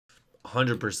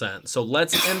100%. So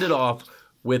let's end it off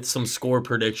with some score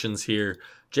predictions here.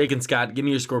 Jake and Scott, give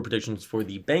me your score predictions for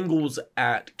the Bengals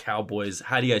at Cowboys.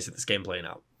 How do you guys see this game playing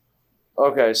out?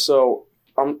 Okay, so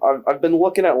I've been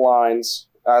looking at lines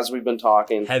as we've been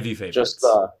talking. Heavy favorites. Just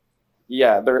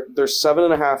they're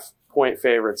 7.5-point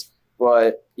favorites.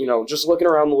 But just looking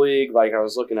around the league, like I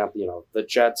was looking at the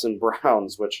Jets and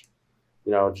Browns, which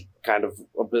kind of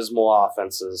abysmal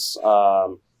offenses.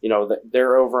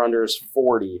 Their over/under is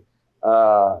 40.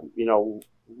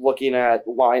 Looking at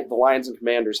the Lions and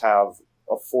Commanders have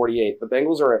a 48. The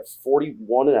Bengals are at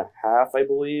 41.5, I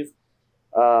believe,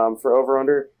 for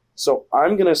over/under. So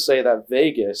I'm going to say that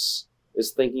Vegas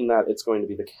is thinking that it's going to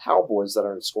be the Cowboys that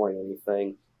aren't scoring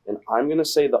anything, and I'm going to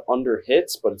say the under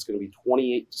hits, but it's going to be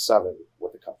 28-7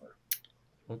 with the cover.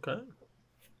 Okay.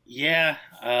 Yeah,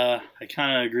 I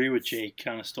kind of agree with Jake.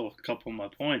 Kind of stole a couple of my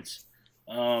points.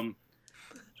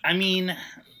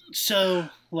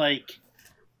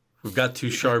 We've got two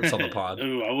sharps on the pod.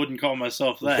 Ooh, I wouldn't call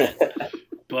myself that.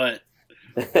 But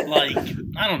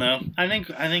I don't know. I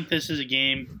think this is a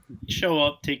game. Show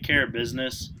up, take care of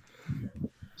business.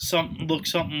 Something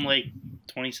like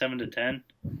 27-10.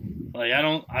 I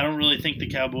don't really think the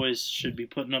Cowboys should be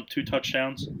putting up 2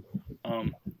 touchdowns.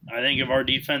 I think if our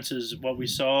defense is what we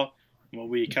saw, what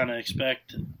we kind of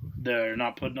expect, they're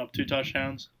not putting up 2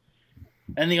 touchdowns.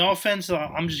 And the offense,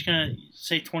 I'm just gonna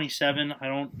say 27. I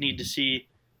don't need to see.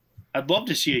 I'd love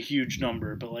to see a huge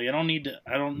number, but I don't need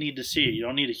to see it. You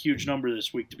don't need a huge number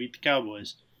this week to beat the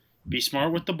Cowboys. Be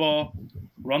smart with the ball,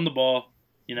 run the ball.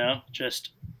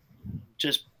 Just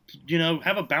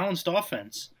have a balanced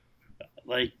offense.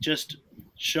 Just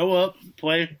show up,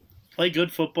 play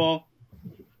good football,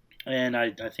 and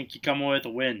I think you come away with a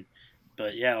win.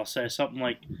 But yeah, I'll say something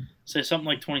like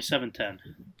 27-10.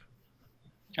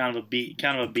 Kind of a beat.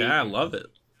 Yeah, I love it.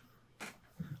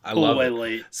 I Pull love away it.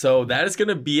 Late. So that is going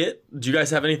to be it. Do you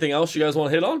guys have anything else you guys want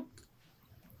to hit on?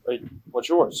 Wait, what's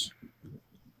yours?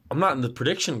 I'm not in the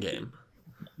prediction game.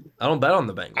 I don't bet on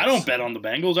the Bengals. I don't bet on the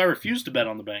Bengals. I refuse to bet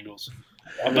on the Bengals.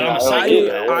 But Yeah, I'm a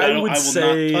psychopath. I I would will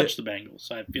say- not touch the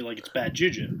Bengals. I feel like it's bad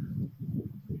juju.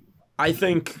 I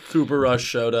think Cooper Rush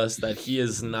showed us that he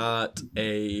is not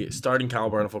a starting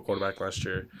caliber NFL quarterback last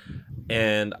year.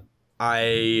 And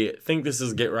I think this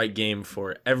is a get-right game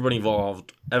for everybody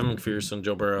involved, Evan McPherson,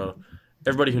 Joe Burrow,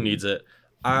 everybody who needs it.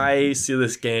 I see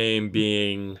this game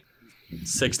being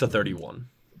 6-31.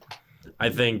 I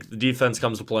think the defense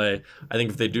comes to play. I think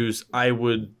if they do, I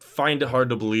would find it hard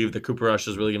to believe that Cooper Rush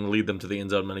is really going to lead them to the end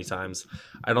zone many times.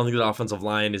 I don't think the offensive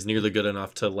line is nearly good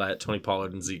enough to let Tony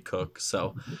Pollard and Zeke cook.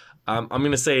 So I'm going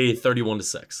to say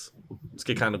 31-6. Let's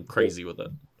get kind of crazy with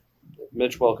it.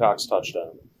 Mitch Wilcox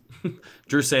touchdown.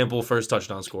 Drew Sample, first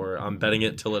touchdown scorer. I'm betting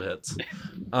it till it hits.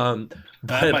 But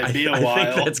might be a I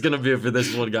while. think that's going to be it for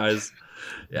this one, guys.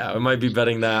 Yeah, I might be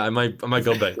betting that. I might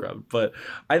go bankrupt. But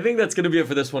I think that's going to be it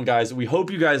for this one, guys. We hope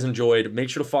you guys enjoyed. Make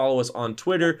sure to follow us on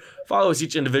Twitter. Follow us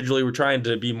each individually. We're trying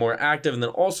to be more active. And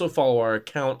then also follow our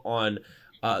account on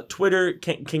Twitter,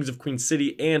 Kings of Queen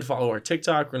City, and follow our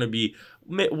TikTok. We're going to be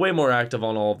way more active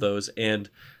on all of those. And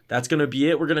that's going to be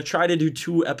it. We're going to try to do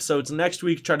 2 episodes next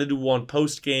week, try to do one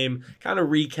post-game, kind of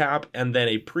recap, and then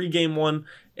a pre-game one,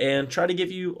 and try to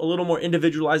give you a little more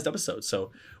individualized episode.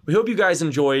 So we hope you guys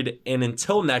enjoyed, and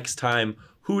until next time,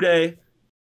 Hoo Day.